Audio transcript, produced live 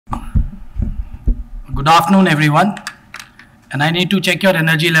Good afternoon, everyone. And I need to check your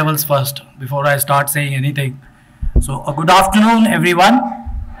energy levels first before I start saying anything. So, good afternoon, everyone.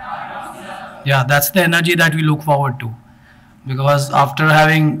 Yeah, that's the energy that we look forward to. Because after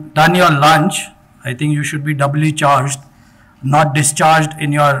having done your lunch, I think you should be doubly charged, not discharged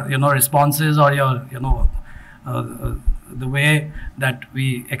in your, responses or your, the way that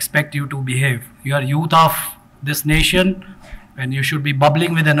we expect you to behave. You are youth of this nation, and you should be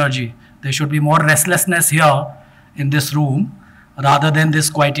bubbling with energy. There should be more restlessness here in this room rather than this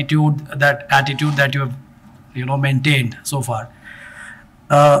quietude, that attitude that you have, maintained so far.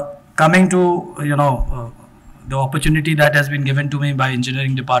 Coming to, the opportunity that has been given to me by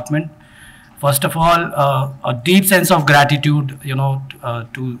engineering department. First of all, a deep sense of gratitude,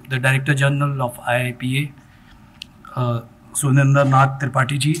 to the Director General of IIPA, Suneet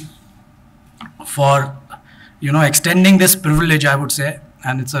Tripathi ji, for, extending this privilege, I would say.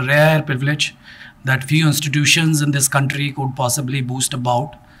 And it's a rare privilege that few institutions in this country could possibly boast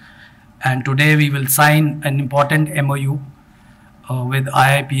about. And today we will sign an important MOU with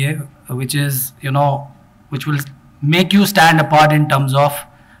IIPA, which is, which will make you stand apart in terms of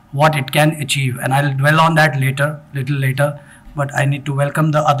what it can achieve. And I'll dwell on that little later. But I need to welcome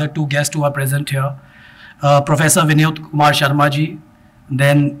the other two guests who are present here. Professor Vinod Kumar Sharma ji,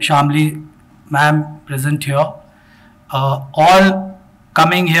 then Shamli ma'am present here. All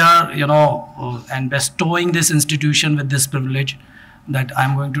coming here, and bestowing this institution with this privilege that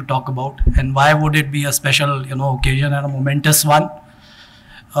I'm going to talk about. And why would it be a special, occasion and a momentous one?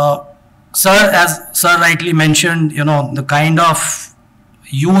 Sir, as Sir rightly mentioned, the kind of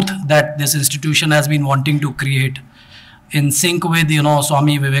youth that this institution has been wanting to create in sync with,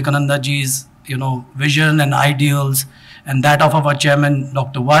 Swami Vivekananda ji's, vision and ideals, and that of our chairman,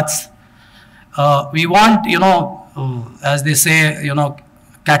 Dr. Vats. We want, as they say,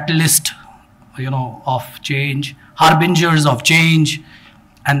 catalyst, of change, harbingers of change,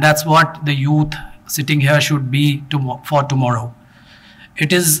 and that's what the youth sitting here should be for tomorrow.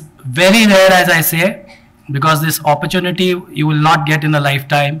 It is very rare, as I say, because this opportunity you will not get in a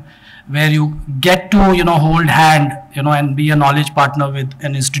lifetime, where you get to, hold hand, and be a knowledge partner with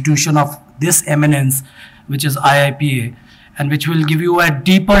an institution of this eminence, which is IIPA, and which will give you a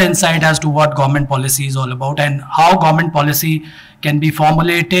deeper insight as to what government policy is all about and how government policy can be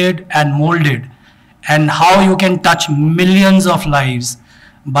formulated and molded, and how you can touch millions of lives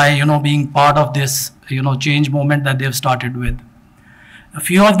by, being part of this, change movement that they've started with. A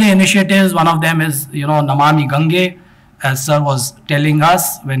few of the initiatives, one of them is, Namami Gange, as Sir was telling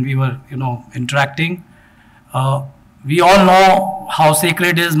us when we were, interacting. We all know how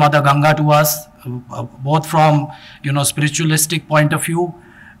sacred is Mother Ganga to us, both from, spiritualistic point of view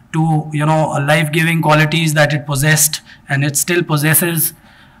to, life-giving qualities that it possessed and it still possesses.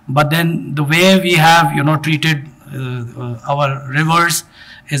 But then the way we have, treated our rivers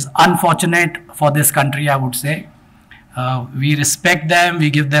is unfortunate for this country, I would say. We respect them, we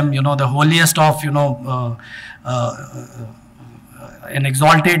give them, the holiest of, an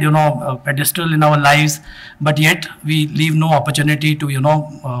exalted, pedestal in our lives, but yet we leave no opportunity to,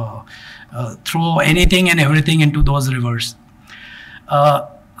 throw anything and everything into those rivers.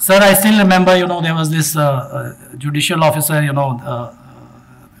 Sir, I still remember, there was this judicial officer,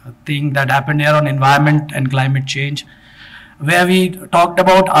 thing that happened here on environment and climate change, where we talked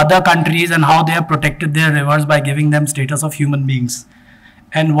about other countries and how they have protected their rivers by giving them status of human beings.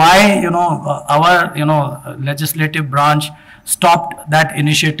 And why, our, legislative branch stopped that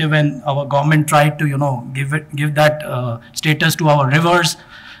initiative, and our government tried to, give that status to our rivers,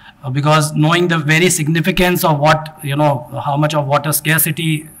 because knowing the very significance of what, how much of water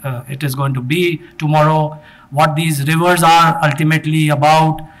scarcity it is going to be tomorrow, what these rivers are ultimately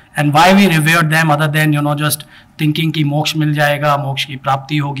about, and why we revered them other than, just thinking ki moksha mil jayega, moksha ki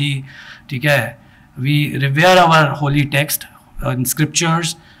prapti hogi, theek hai. We revere our holy text in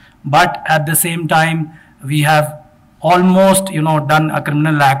scriptures, but at the same time, we have almost, done a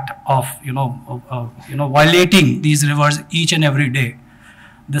criminal act of, violating these rivers each and every day.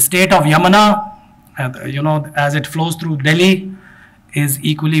 The state of Yamuna, as it flows through Delhi, is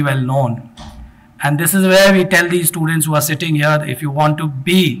equally well known. And this is where we tell these students who are sitting here, if you want to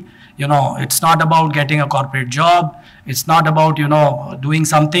be, it's not about getting a corporate job. It's not about, doing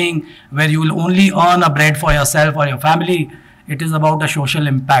something where you will only earn a bread for yourself or your family. It is about the social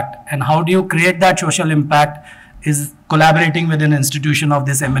impact. And how do you create that social impact is collaborating with an institution of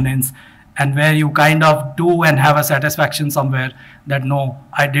this eminence, and where you kind of do and have a satisfaction somewhere that, no,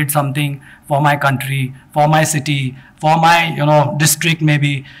 I did something for my country, for my city, for my, district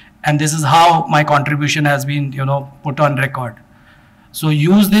maybe, and this is how my contribution has been, put on record. So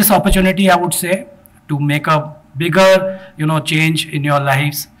use this opportunity, I would say, to make a bigger, change in your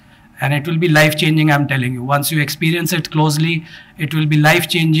lives. And it will be life changing, I'm telling you. Once you experience it closely, it will be life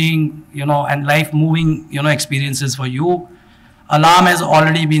changing, and life moving, experiences for you. Alarm has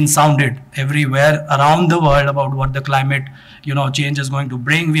already been sounded everywhere around the world about what the climate, change is going to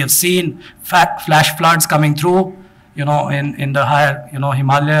bring. We have seen flash floods coming through, in the higher,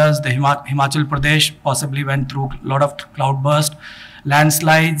 Himalayas. The Himachal Pradesh possibly went through a lot of cloudburst,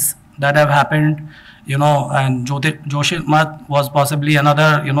 landslides that have happened, and Joshimath was possibly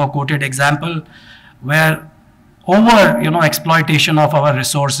another, quoted example where over, exploitation of our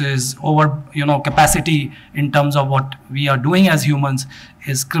resources, over, capacity in terms of what we are doing as humans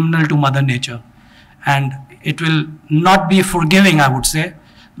is criminal to Mother Nature. And it will not be forgiving, I would say,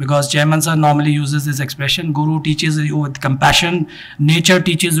 because Chairman Sir normally uses this expression, Guru teaches you with compassion, nature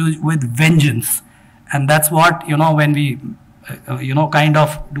teaches you with vengeance. And that's what, when we, kind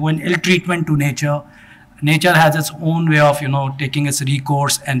of do an ill treatment to nature, nature has its own way of, taking its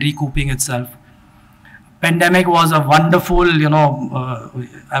recourse and recouping itself. Pandemic was a wonderful,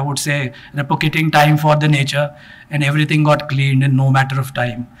 I would say, replicating time for the nature, and everything got cleaned in no matter of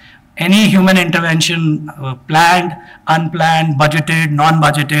time. Any human intervention, planned, unplanned, budgeted,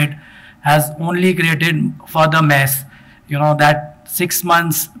 non-budgeted, has only created further mess. That 6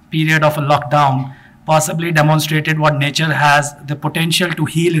 months period of a lockdown possibly demonstrated what nature has the potential to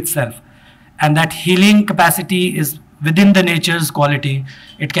heal itself. And that healing capacity is within the nature's quality.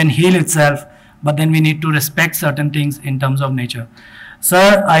 It can heal itself, but then we need to respect certain things in terms of nature.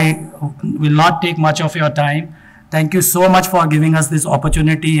 Sir, I will not take much of your time. Thank you so much for giving us this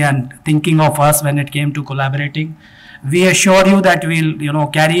opportunity and thinking of us when it came to collaborating. We assure you that we'll,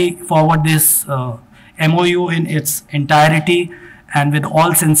 carry forward this MOU in its entirety and with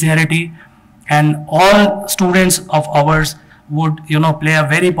all sincerity, and all students of ours would, play a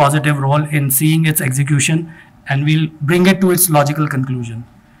very positive role in seeing its execution, and we'll bring it to its logical conclusion.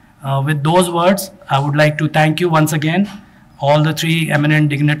 With those words, I would like to thank you once again, all the 3 eminent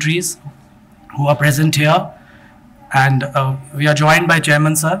dignitaries who are present here. And we are joined by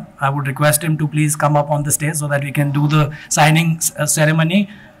Chairman Sir. I would request him to please come up on the stage so that we can do the signing ceremony.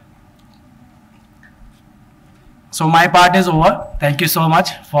 So my part is over. Thank you so much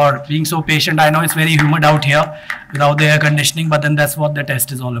for being so patient. I know it's very humid out here without the air conditioning, but then that's what the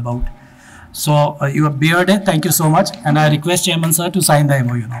test is all about. So you have bearded. Thank you so much. And I request Chairman Sir to sign the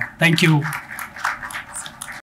MOU now. Thank you.